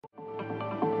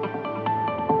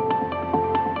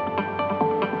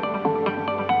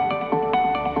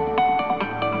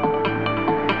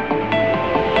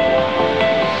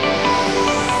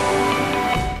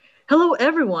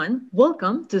everyone.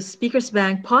 Welcome to Speakers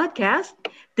Bank Podcast,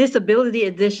 Disability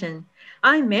Edition.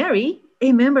 I'm Mary,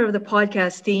 a member of the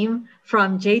podcast team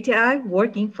from JTI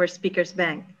working for Speakers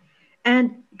Bank.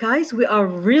 And guys, we are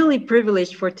really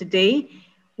privileged for today.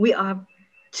 We have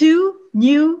two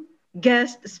new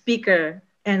guest speaker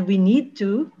and we need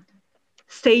to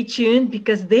stay tuned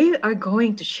because they are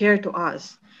going to share to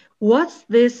us what's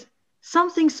this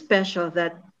something special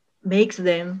that makes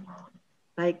them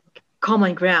like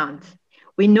common ground.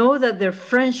 We know that their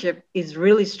friendship is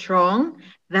really strong,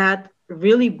 that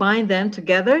really bind them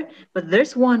together, but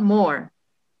there's one more.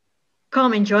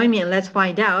 Come and join me and let's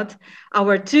find out.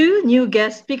 Our two new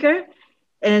guest speaker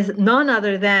is none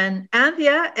other than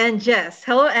Anthea and Jess.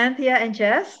 Hello, Anthea and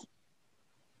Jess.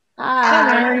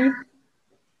 Hi, Mary.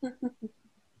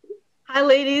 Hi,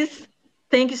 ladies.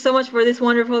 Thank you so much for this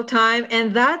wonderful time.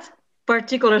 And that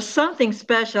particular something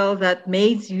special that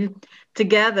made you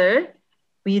together,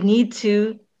 we need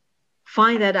to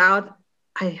find that out.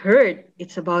 I heard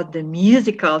it's about the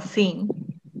musical scene.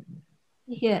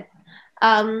 Yeah.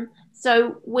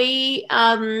 So we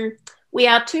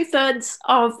are two-thirds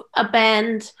of a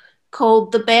band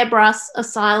called the Bear Brass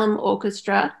Asylum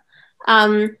Orchestra.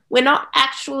 We're not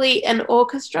actually an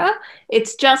orchestra.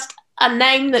 It's just a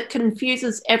name that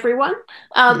confuses everyone.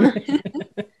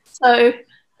 So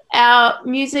our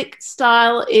music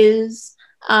style is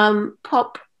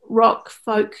pop, rock,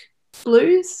 folk,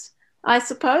 blues, I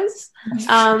suppose.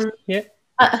 Yeah.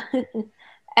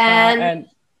 And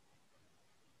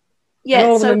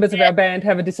all the members of our band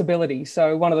have a disability.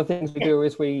 So one of the things we do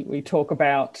is we talk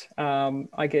about,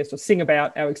 I guess, or sing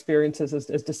about our experiences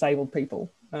as disabled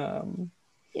people. In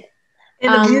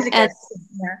the music.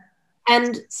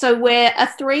 And so we're a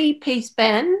three-piece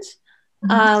band.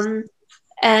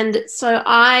 And so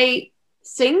I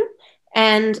sing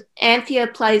and Anthea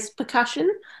plays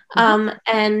percussion.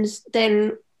 And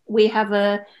then we have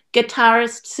a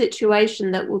guitarist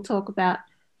situation that we'll talk about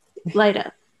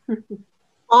later.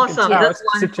 Awesome. That's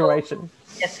situation.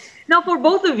 Yes. Now, for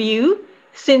both of you,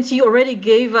 since you already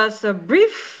gave us a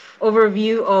brief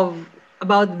overview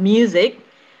about music,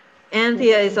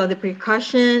 Anthea is on the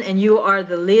percussion and you are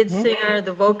the lead singer,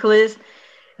 the vocalist.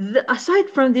 Aside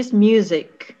from this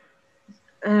music,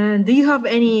 do you have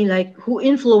any who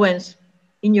influence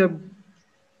in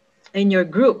your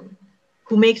group?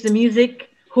 Who makes the music?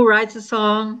 Who writes the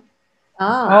song?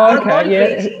 Oh, okay.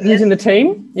 Yeah, who's in the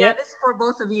team? Yeah, this is for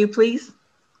both of you, please.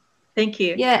 Thank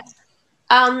you. Yeah.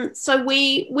 So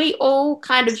we all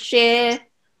kind of share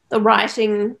the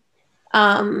writing.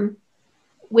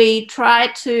 We try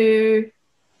to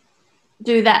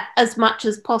do that as much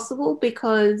as possible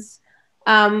because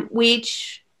we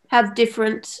each have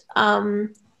different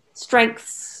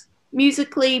strengths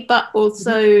musically, but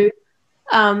also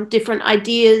different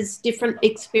ideas, different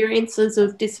experiences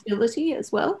of disability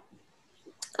as well.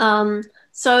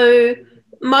 So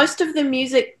most of the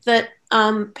music that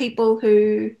people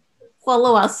who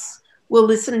follow us will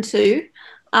listen to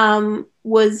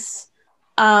was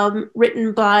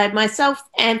written by myself,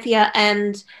 Anthea,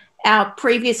 and our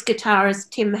previous guitarist,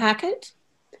 Tim Hackett.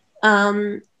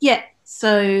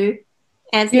 So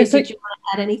Anthea, did you want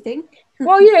to add anything?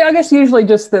 Well, yeah, I guess usually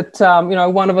just that,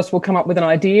 one of us will come up with an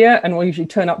idea and we'll usually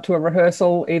turn up to a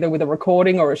rehearsal either with a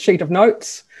recording or a sheet of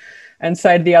notes and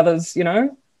say to the others,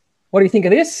 what do you think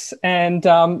of this? And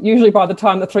usually by the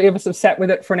time the three of us have sat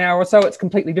with it for an hour or so, it's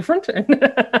completely different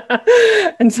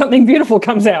and something beautiful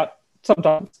comes out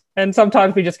sometimes. And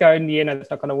sometimes we just go, yeah, no, that's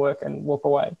not going to work and walk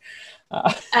away.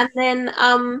 And then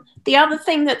the other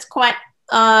thing that's quite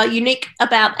unique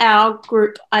about our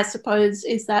group, I suppose,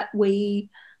 is that we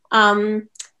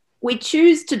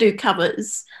choose to do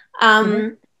covers.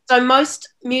 So most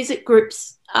music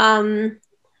groups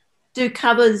do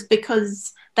covers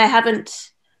because they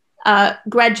haven't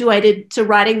graduated to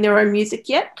writing their own music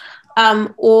yet,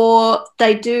 or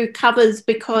they do covers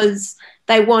because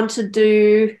they want to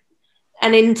do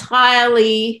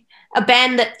a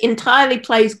band that entirely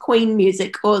plays Queen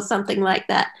music or something like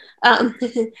that.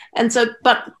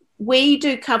 But we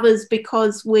do covers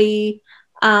because we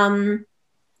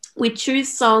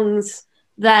choose songs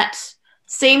that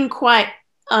seem quite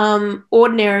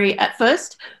ordinary at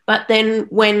first, but then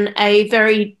when a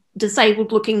very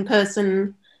disabled looking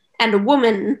person and a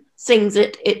woman sings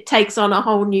it, it takes on a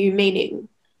whole new meaning.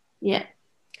 Yeah.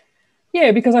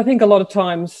 Yeah, because I think a lot of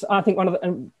times, one of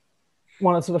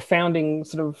the sort of founding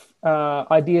sort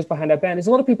of ideas behind our band is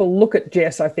a lot of people look at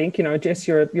Jess, I think, Jess,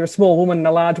 you're a small woman in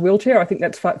a large wheelchair. I think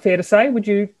that's fair to say. Would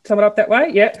you sum it up that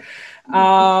way? Yeah.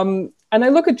 And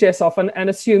they look at Jess often and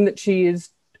assume that she is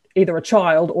either a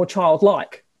child or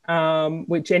childlike.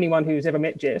 which anyone who's ever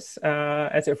met Jess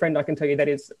as her friend, I can tell you that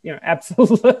is,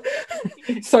 absolutely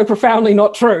so profoundly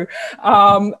not true.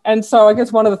 And so I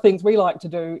guess one of the things we like to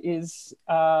do is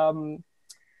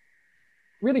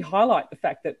really highlight the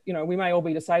fact that, we may all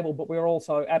be disabled, but we're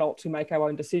also adults who make our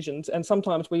own decisions. And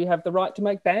sometimes we have the right to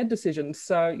make bad decisions.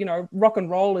 So, rock and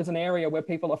roll is an area where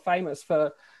people are famous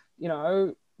for,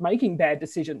 making bad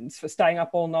decisions, for staying up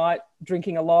all night,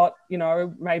 drinking a lot,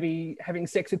 maybe having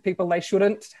sex with people they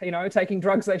shouldn't, taking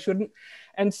drugs they shouldn't.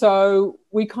 And so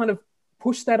we kind of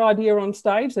push that idea on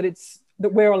stage that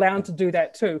we're allowed to do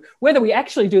that too. Whether we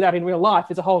actually do that in real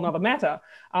life is a whole nother matter.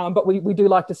 But we do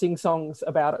like to sing songs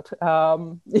about it.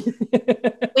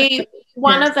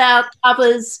 One of our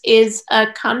covers is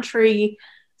a country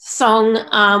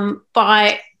song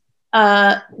by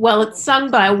it's sung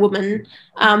by a woman,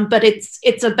 but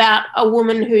it's about a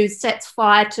woman who sets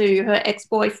fire to her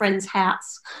ex-boyfriend's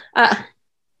house.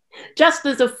 Just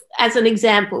as an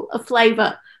example, a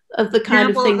flavour of the kind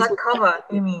of things. That cover,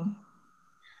 you mean?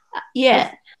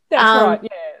 Yeah. That's right, yeah.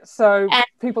 So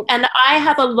and I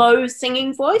have a low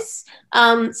singing voice,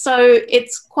 so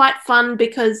it's quite fun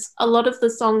because a lot of the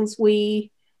songs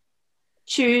we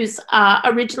choose are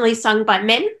originally sung by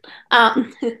men,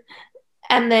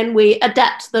 and then we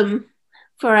adapt them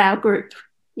for our group.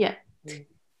 Yeah.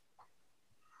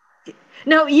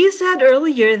 Now, you said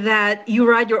earlier that you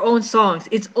write your own songs.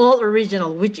 It's all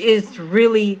original, which is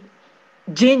really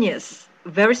genius.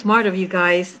 Very smart of you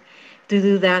guys to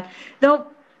do that. Now,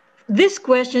 this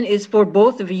question is for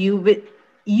both of you. With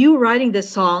you writing the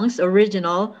songs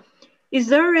original, is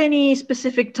there any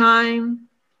specific time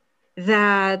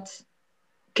that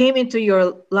came into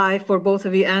your life for both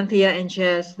of you, Anthea and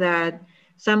Jess, that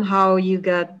somehow you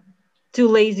got too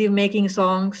lazy making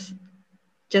songs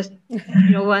just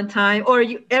one time, or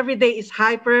you every day is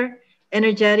hyper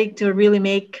energetic to really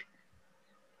make?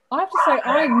 I have to say,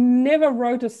 I never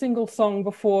wrote a single song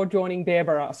before joining Bear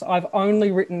Brass. I've only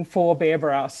written for Bear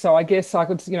Brass. So I guess I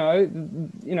could,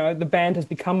 the band has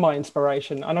become my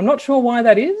inspiration. And I'm not sure why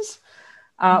that is,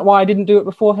 why I didn't do it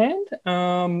beforehand.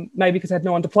 Maybe because I had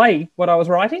no one to play what I was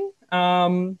writing.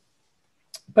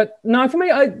 But no, for me,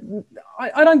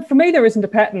 I don't. For me, there isn't a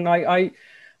pattern.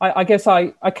 I guess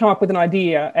I come up with an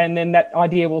idea, and then that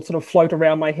idea will sort of float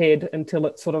around my head until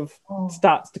it sort of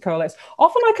starts to coalesce.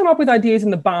 Often I come up with ideas in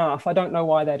the bath. I don't know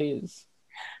why that is.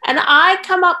 And I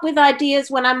come up with ideas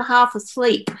when I'm half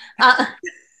asleep.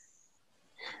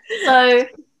 So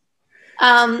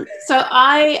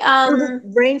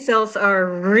brain cells are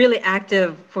really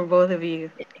active for both of you.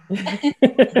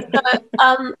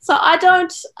 So I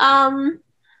don't.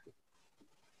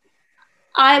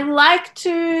 I like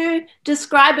to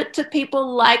describe it to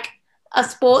people like a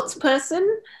sports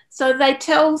person. So they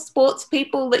tell sports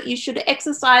people that you should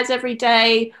exercise every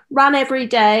day, run every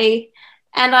day.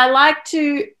 And I like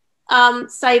to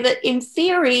say that in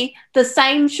theory, the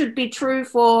same should be true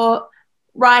for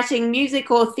writing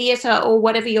music or theatre or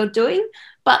whatever you're doing.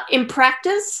 But in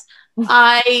practice,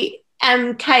 I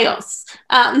am chaos.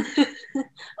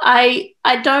 I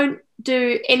don't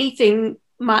do anything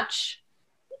much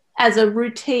as a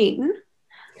routine,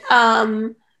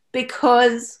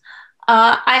 because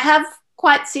I have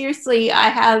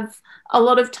a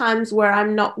lot of times where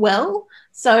I'm not well.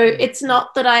 So it's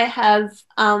not that I have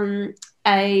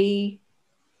a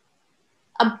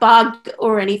bug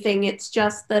or anything. It's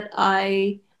just that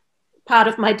part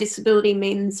of my disability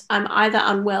means I'm either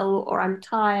unwell or I'm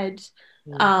tired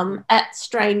at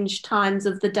strange times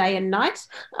of the day and night.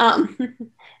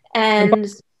 And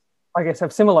I guess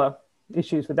have similar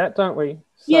issues with that, don't we?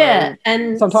 So yeah,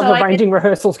 and sometimes arranging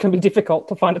rehearsals can be difficult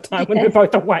to find a time when we're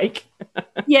both awake.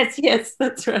 yes,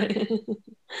 that's right.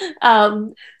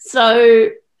 I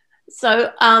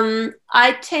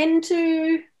tend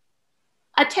to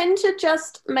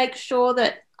just make sure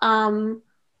that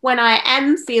when I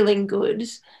am feeling good,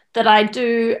 that I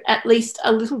do at least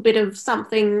a little bit of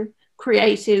something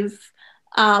creative.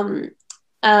 So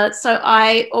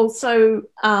I also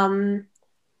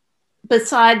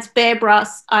besides Bear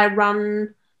Brass, I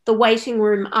run the Waiting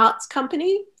Room Arts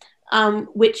Company,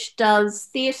 which does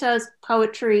theatre,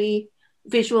 poetry,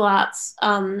 visual arts,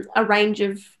 a range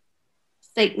of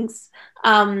things.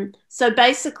 So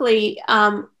basically,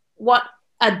 what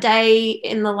a day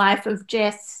in the life of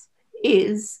Jess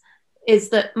is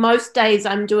that most days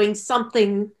I'm doing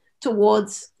something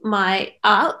towards my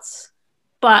arts,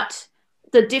 but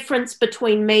the difference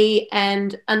between me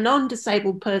and a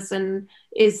non-disabled person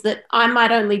is that I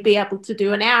might only be able to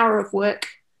do an hour of work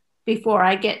before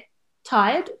I get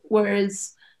tired,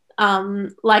 whereas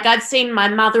like I've seen my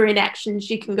mother in action,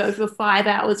 she can go for 5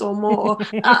 hours or more.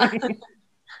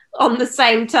 on the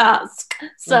same task.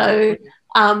 So,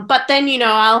 but then, you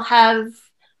know, I'll have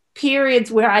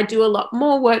periods where I do a lot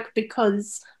more work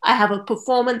because I have a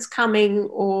performance coming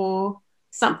or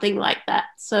something like that.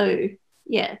 So,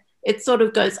 yeah, it sort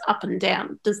of goes up and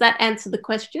down. Does that answer the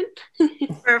question?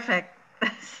 Perfect.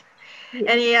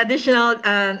 Any additional,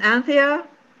 Anthea?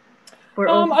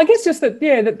 I guess just that,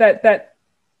 yeah, that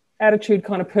attitude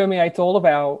kind of permeates all of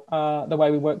our the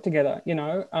way we work together. You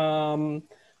know,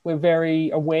 we're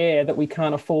very aware that we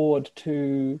can't afford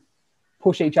to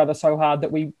push each other so hard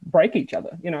that we break each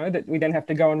other, you know, that we then have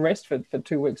to go and rest for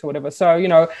 2 weeks or whatever. So, you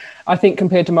know, I think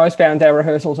compared to most bands, our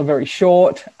rehearsals are very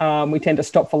short. We tend to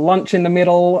stop for lunch in the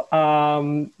middle.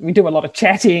 We do a lot of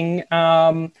chatting.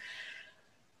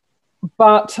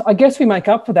 But I guess we make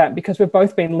up for that because we've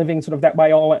both been living sort of that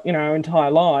way all, you know, our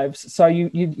entire lives. So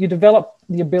you develop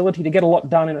the ability to get a lot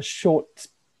done in a short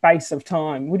space of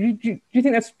time. Do you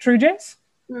think that's true, Jess?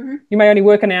 Mm-hmm. You may only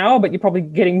work an hour, but you're probably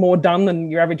getting more done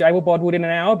than your average able-bodied would in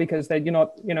an hour because you're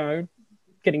not, you know,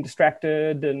 getting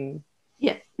distracted and...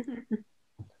 Yeah.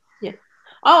 Yeah.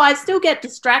 Oh, I still get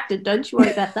distracted. Don't you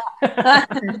worry about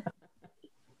that.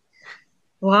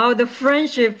 Wow, the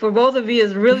friendship for both of you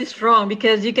is really strong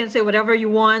because you can say whatever you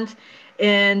want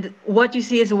and what you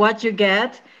see is what you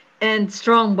get, and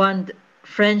strong bond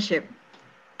friendship.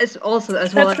 It's also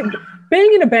as well.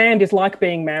 Being in a band is like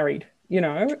being married. You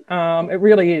know, it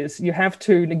really is. You have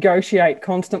to negotiate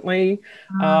constantly.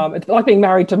 It's like being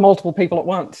married to multiple people at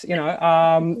once, you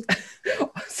know.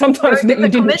 Sometimes you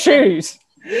didn't choose.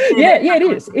 Yeah, it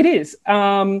is. It is.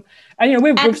 And, you know,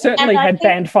 we've certainly had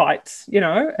band fights, you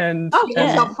know. And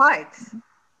some fights.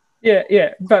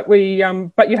 Yeah. But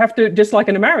but you have to, just like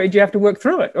in a marriage, you have to work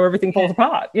through it or everything falls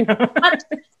apart, you know. But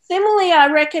similarly, I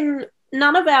reckon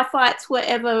none of our fights were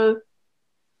ever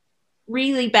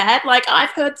really bad. Like, I've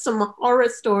heard some horror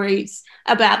stories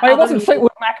about... it wasn't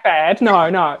Fleetwood Mac bad. No,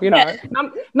 you know.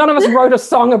 None of us wrote a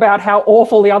song about how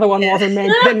awful the other one was and then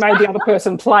made the other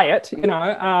person play it, you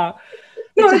know.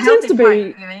 It tends to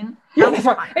be...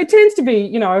 It tends to be,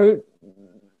 you know,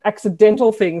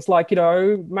 accidental things like, you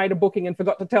know, made a booking and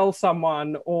forgot to tell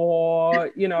someone,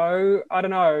 or, you know, I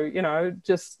don't know, you know,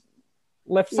 just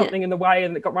left something in the way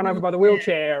and it got run over by the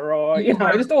wheelchair, or, you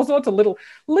know, just all sorts of little,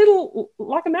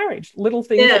 like a marriage, little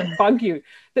things that bug you.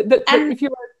 That if you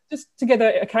were just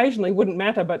together occasionally wouldn't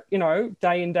matter, but, you know,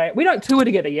 day in, day out. We don't tour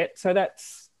together yet, so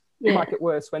that's might get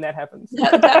worse when that happens.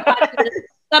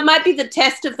 That might be the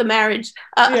test of the marriage.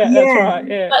 That's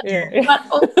right. But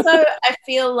also, I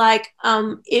feel like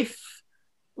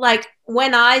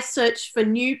when I search for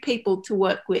new people to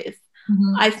work with,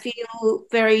 I feel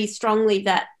very strongly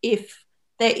that if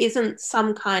there isn't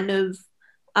some kind of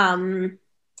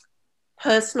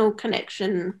personal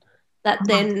connection, that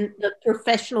then the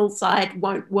professional side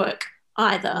won't work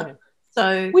either.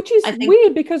 So, which is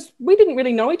weird because we didn't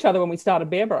really know each other when we started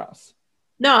Bear Brass.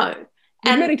 No.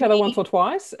 We met each other once or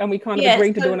twice and we kind of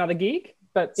agreed to do another gig.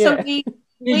 But so you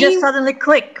just suddenly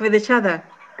click with each other.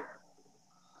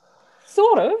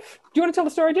 Sort of. Do you want to tell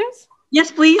the story, Jess?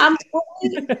 Yes, please.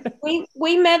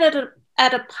 We met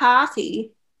at a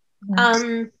party.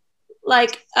 The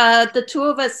two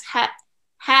of us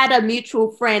had a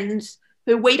mutual friend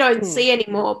who we don't see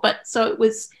anymore, but so it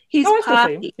was his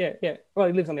party. Yeah. Well,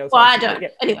 he lives on the other side. I don't.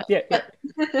 Anyway.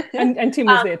 And Tim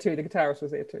was there too. The guitarist was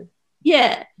there too.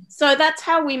 Yeah. So that's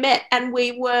how we met, and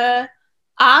we were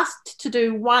asked to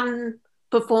do one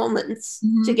performance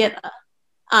together,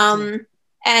 and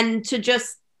to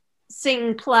just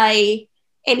sing, play,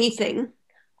 anything.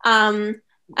 And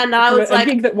I was a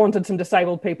gig that wanted some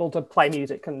disabled people to play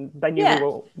music, and they knew we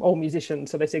were all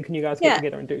musicians, so they said, "Can you guys get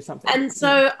together and do something?" And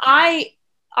so I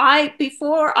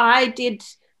before I did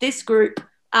this group,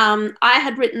 I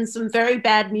had written some very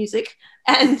bad music,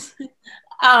 and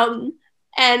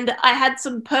I had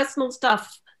some personal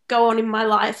stuff go on in my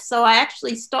life, so I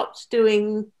actually stopped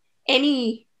doing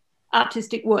any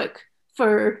artistic work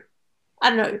for, I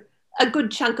don't know, a good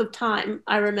chunk of time,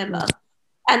 I remember.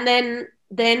 And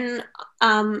then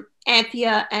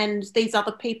Anthea and these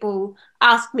other people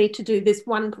asked me to do this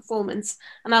one performance,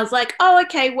 and I was like, oh,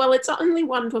 okay, well, it's only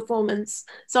one performance,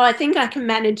 so I think I can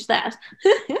manage that.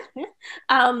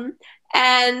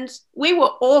 And we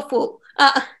were awful.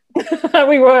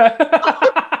 We were.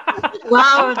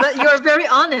 Wow, you're very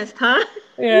honest, huh?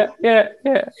 Yeah.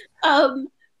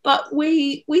 But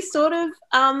we sort of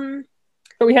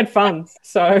but we had fun,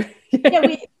 so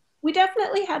we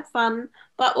definitely had fun,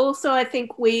 but also I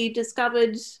think we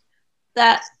discovered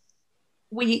that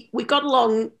we got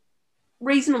along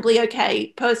reasonably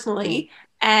okay personally,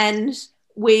 and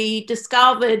we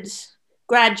discovered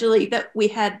gradually that we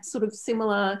had sort of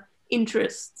similar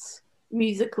interests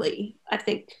musically. I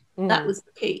think that was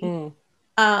the key.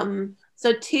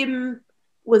 So Tim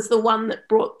was the one that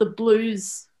brought the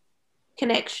blues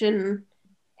connection.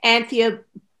 Anthea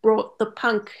brought the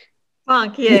punk.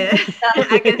 Yeah.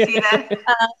 I can see that.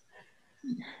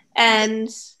 And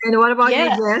what about you,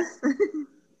 Jess?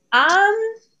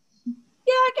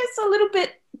 Yeah, I guess a little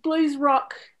bit blues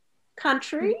rock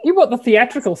country. You brought the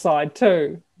theatrical side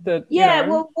too.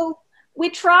 Well, we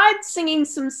tried singing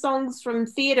some songs from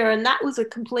theatre, and that was a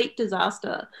complete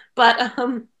disaster. But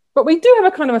we do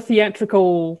have a kind of a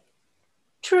theatrical.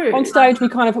 True. On stage, we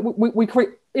kind of we create.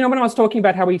 You know, when I was talking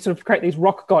about how we sort of create these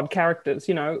rock god characters,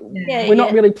 you know, we're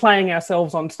not really playing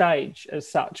ourselves on stage as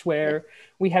such, where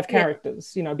we have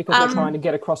characters, you know, because we're trying to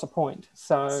get across a point.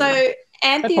 So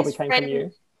Anthea's that probably came from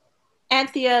you.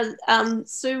 Anthea,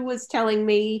 Sue was telling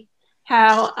me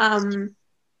how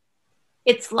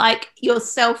it's like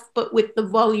yourself, but with the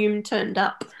volume turned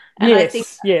up. And I think,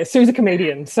 Sue's a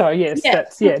comedian, so it's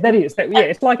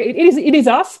like it is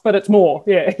us, but it's more.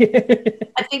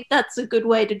 I think that's a good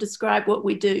way to describe what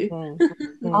we do.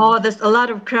 Oh, there's a lot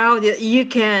of crowd that you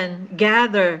can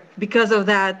gather because of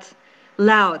that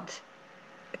loud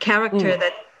character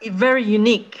that is very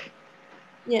unique.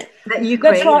 Yeah, that you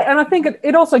create. That's right, and I think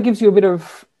it also gives you a bit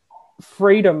of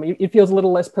freedom. It feels a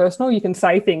little less personal. You can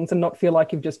say things and not feel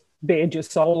like you've just bared your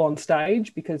soul on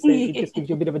stage, because then it just gives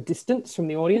you a bit of a distance from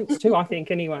the audience too, I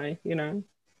think, anyway, you know.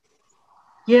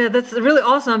 Yeah, that's really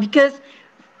awesome, because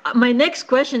my next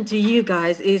question to you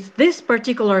guys is, this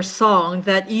particular song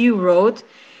that you wrote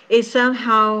is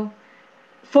somehow,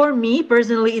 for me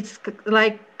personally, it's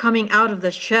like coming out of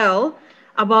the shell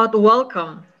about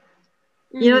welcome.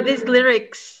 You know, these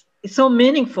lyrics is so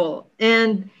meaningful.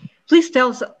 And please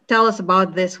tell us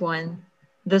about this one,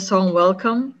 the song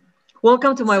 "Welcome."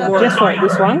 Welcome to my world. Just like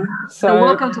this one. So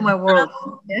welcome to my world.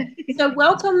 So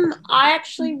welcome. I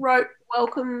actually wrote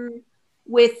 "Welcome"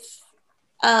 with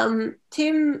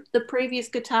Tim, the previous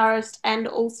guitarist, and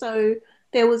also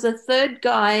there was a third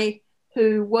guy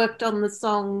who worked on the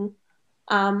song,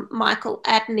 Michael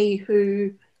Adney,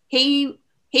 who he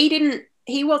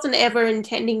wasn't ever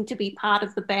intending to be part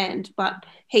of the band, but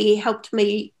he helped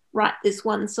me write this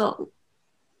one song.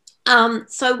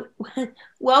 So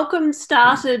Welcome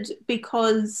started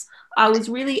because I was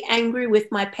really angry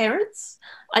with my parents.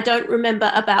 I don't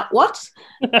remember about what.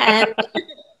 And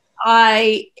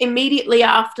I immediately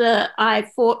after I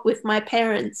fought with my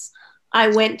parents, I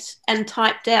went and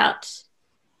typed out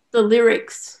the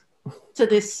lyrics to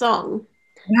this song.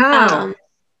 Wow.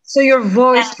 So your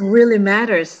voice really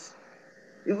matters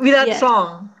with that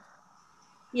song.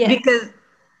 Yeah. Because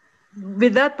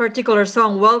with that particular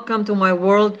song, "Welcome to My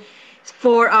World,"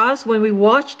 for us when we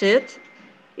watched it,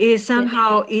 is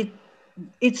somehow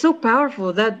it's so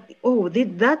powerful that,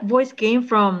 did that voice came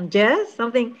from Jess?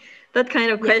 Something, that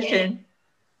kind of question.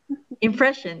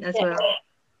 Impression as well.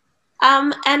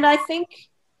 And I think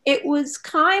it was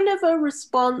kind of a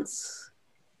response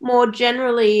more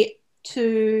generally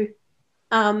to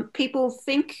people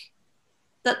think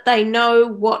that they know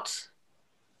what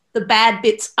the bad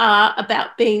bits are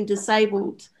about being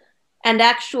disabled, and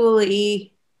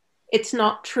actually it's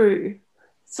not true.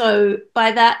 So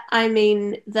by that I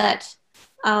mean that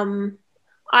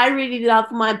I really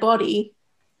love my body,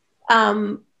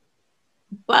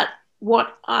 but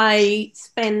what I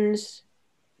spend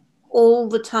all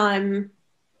the time,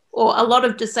 or a lot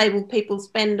of disabled people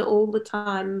spend all the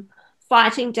time,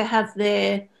 fighting to have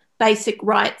their basic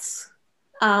rights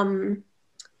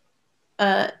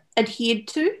adhered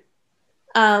to,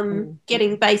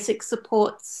 getting basic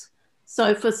supports.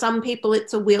 So for some people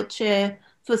it's a wheelchair,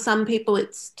 for some people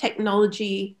it's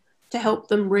technology to help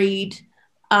them read,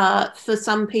 for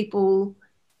some people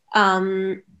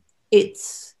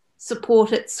it's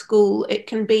support at school. It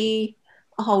can be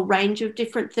a whole range of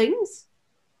different things.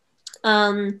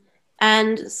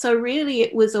 And so really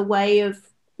it was a way of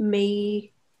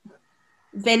me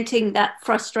venting that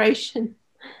frustration.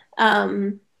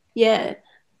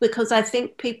 Because I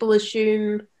think people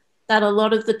assume that a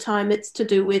lot of the time it's to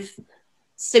do with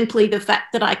simply the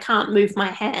fact that I can't move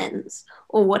my hands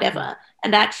or whatever.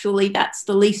 And actually that's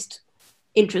the least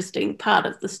interesting part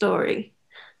of the story.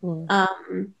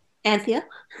 Anthea?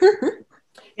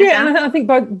 Yeah, and I think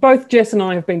both Jess and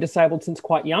I have been disabled since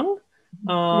quite young.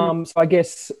 So I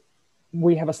guess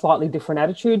we have a slightly different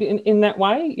attitude in that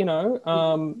way, you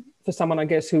know. For someone, I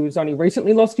guess, who's only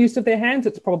recently lost use of their hands,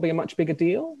 it's probably a much bigger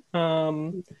deal.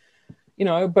 You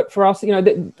know, but for us, you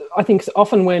know, I think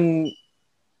often when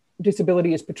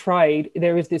disability is portrayed,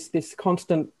 there is this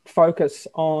constant focus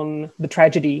on the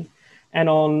tragedy and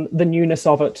on the newness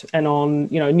of it, and on,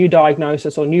 you know, new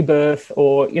diagnosis or new birth,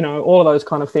 or, you know, all of those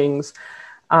kind of things.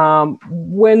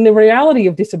 When the reality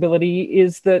of disability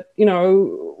is that, you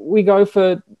know, we go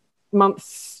for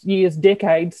months, years,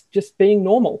 decades just being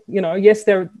normal. You know, yes,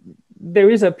 there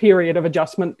is a period of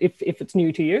adjustment if it's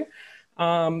new to you,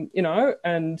 you know,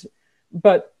 and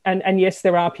yes,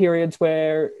 there are periods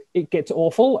where it gets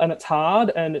awful and it's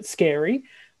hard and it's scary,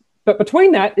 but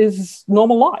between that is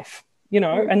normal life, you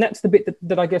know, and that's the bit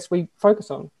that I guess we focus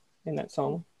on in that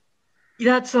song.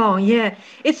 That song, yeah.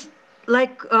 It's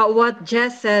like what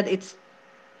Jess said, it's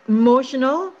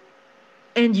emotional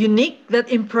and unique that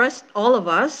impressed all of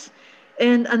us.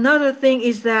 And another thing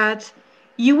is that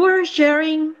you were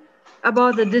sharing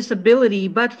about the disability,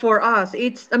 but for us,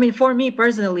 I mean, for me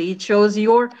personally, it shows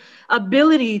your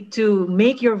ability to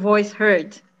make your voice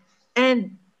heard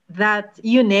and that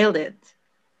you nailed it.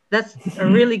 That's a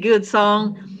really good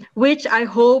song, which I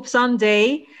hope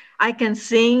someday I can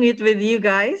sing it with you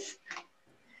guys.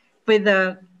 With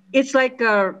it's like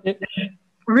a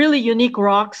really unique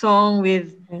rock song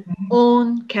with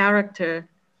own character,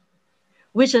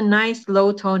 with a nice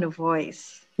low tone of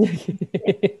voice.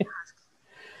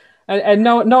 And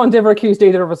no one's ever accused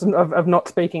either of us of not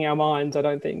speaking our minds, I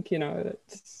don't think, you know.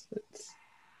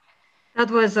 That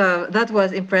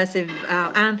was impressive,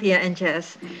 Anthea and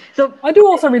Jess. So I do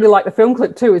also really like the film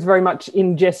clip too. It's very much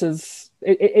in Jess's.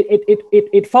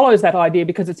 It follows that idea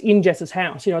because it's in Jess's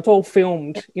house. You know, it's all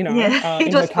filmed. You know, in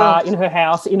her car, filmed in her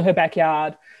house, in her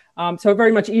backyard. So it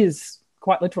very much is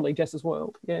quite literally Jess's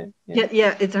world. Yeah.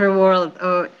 It's her world.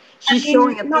 Oh, she's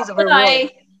showing a piece of her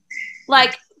world.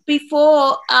 Like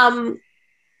before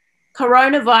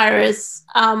coronavirus,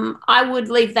 I would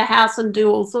leave the house and do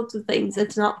all sorts of things.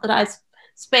 It's not that I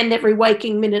spend every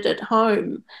waking minute at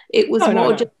home. It was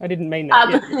just, I didn't mean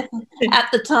that. At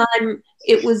the time,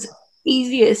 it was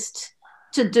easiest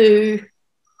to do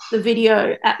the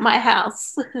video at my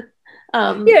house.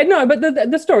 But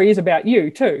the story is about you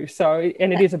too. So,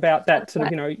 and it is about that sort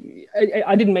of, you know,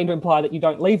 I didn't mean to imply that you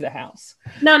don't leave the house.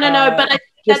 No, but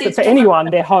just that for anyone,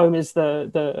 their home is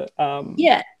the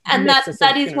and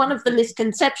that is one of the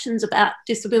misconceptions about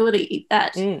disability,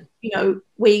 that you know,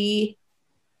 we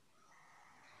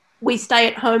stay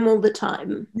at home all the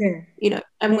time, you know,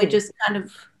 and we're just kind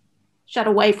of shut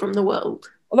away from the world.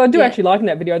 Although I do actually like in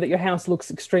that video that your house looks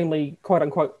extremely, quote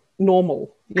unquote,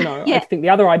 normal. You know, I think the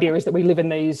other idea is that we live in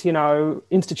these, you know,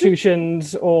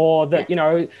 institutions, or that, you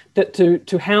know, that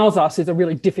to house us is a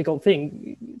really difficult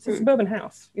thing. It's a suburban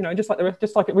house, you know, just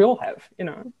like we all have, you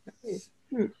know.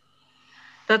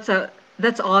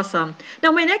 That's awesome.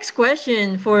 Now, my next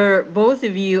question for both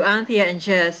of you, Anthea and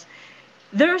Jess,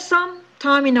 there's some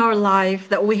time in our life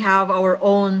that we have our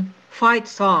own fight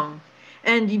song.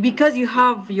 And because you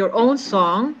have your own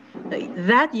song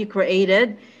that you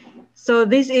created, so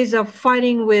this is a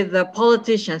fighting with the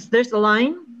politicians. There's a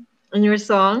line in your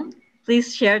song.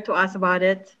 Please share to us about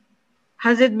it.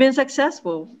 Has it been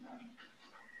successful?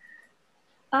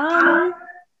 I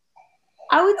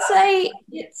would say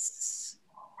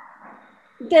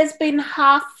there's been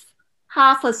half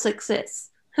a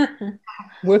success.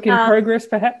 Work in progress,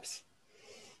 perhaps?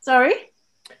 Sorry?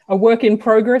 A work in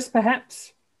progress,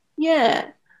 perhaps? Yeah.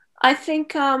 I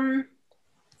think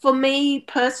for me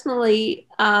personally,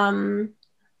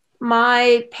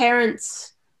 my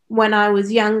parents, when I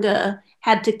was younger,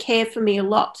 had to care for me a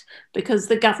lot because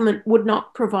the government would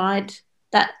not provide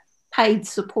that paid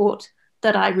support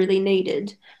that I really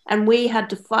needed. And we had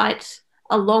to fight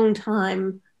a long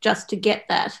time just to get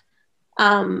that.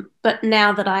 But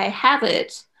now that I have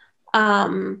it,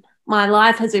 my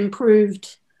life has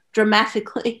improved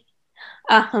dramatically.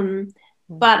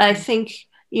 But I think,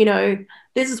 you know,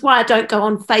 this is why I don't go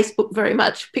on Facebook very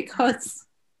much, because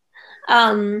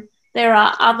there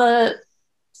are other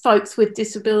folks with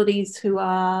disabilities who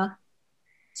are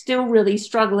still really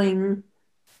struggling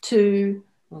to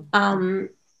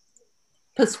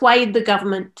persuade the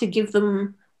government to give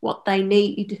them what they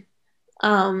need.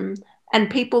 And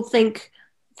people think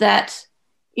that,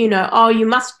 you know, oh, you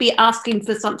must be asking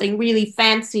for something really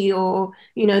fancy, or,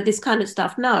 you know, this kind of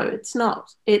stuff. No, it's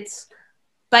not. It's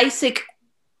basic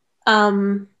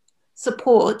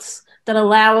supports that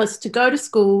allow us to go to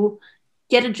school,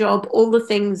 get a job, all the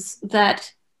things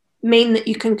that mean that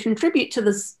you can contribute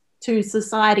to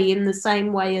society in the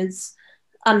same way as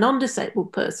a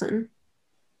non-disabled person.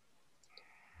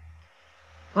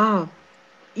 Wow.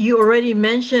 You already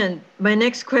mentioned my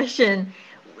next question.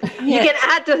 You can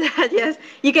add to that, yes.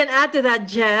 You can add to that,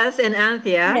 Jess and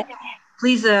Anthea. Yeah.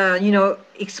 Please, you know,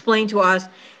 explain to us.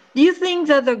 Do you think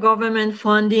that the government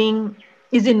funding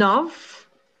is enough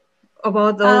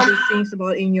about all these things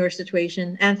about in your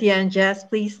situation? Anthea and Jess,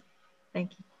 please.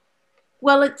 Thank you.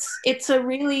 Well, it's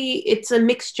a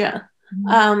mixture.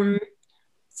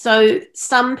 So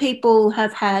some people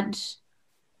have had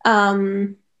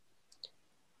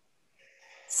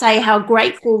say how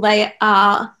grateful they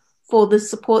are for the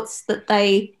supports that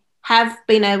they have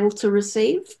been able to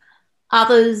receive.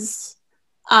 Others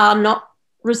are not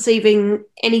receiving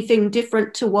anything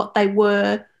different to what they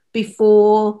were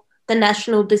before the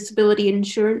National Disability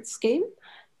Insurance Scheme.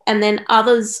 And then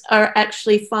others are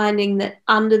actually finding that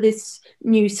under this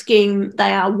new scheme,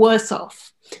 they are worse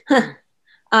off.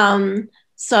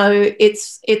 So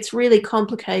it's really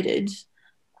complicated.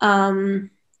 I'm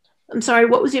sorry,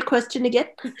 what was your question again?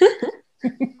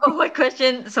 Oh, my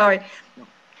question, sorry.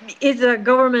 Is the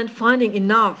government funding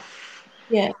enough?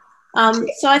 Yeah.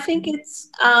 So I think it's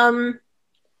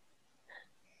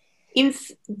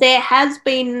if there has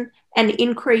been an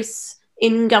increase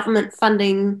in government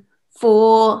funding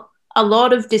for a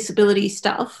lot of disability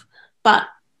stuff, but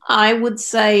I would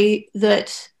say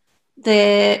that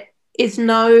there is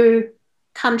no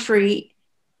country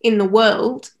in the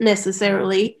world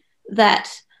necessarily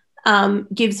that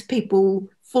gives people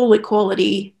full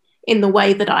equality in the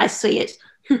way that I see it.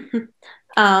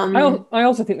 I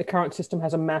also think the current system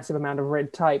has a massive amount of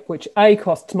red tape, which A,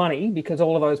 costs money because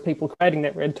all of those people creating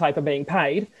that red tape are being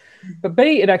paid, but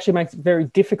B, it actually makes it very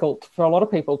difficult for a lot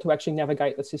of people to actually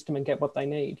navigate the system and get what they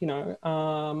need.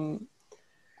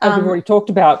 As we've already talked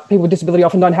about, people with disability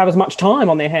often don't have as much time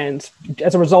on their hands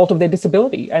as a result of their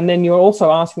disability, and then you're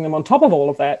also asking them on top of all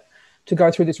of that to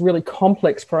go through this really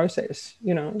complex process.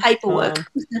 Paperwork.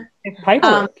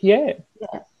 Yeah.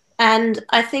 And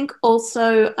I think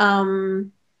also, crap,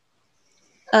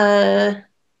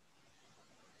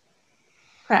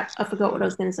 I forgot what I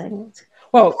was going to say.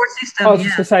 Well, I was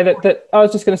just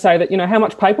going to say that how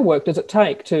much paperwork does it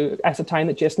take to ascertain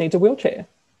that Jess needs a wheelchair?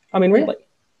 I mean, really,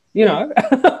 it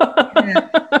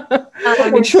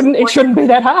shouldn't be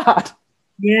that hard.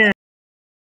 Yeah.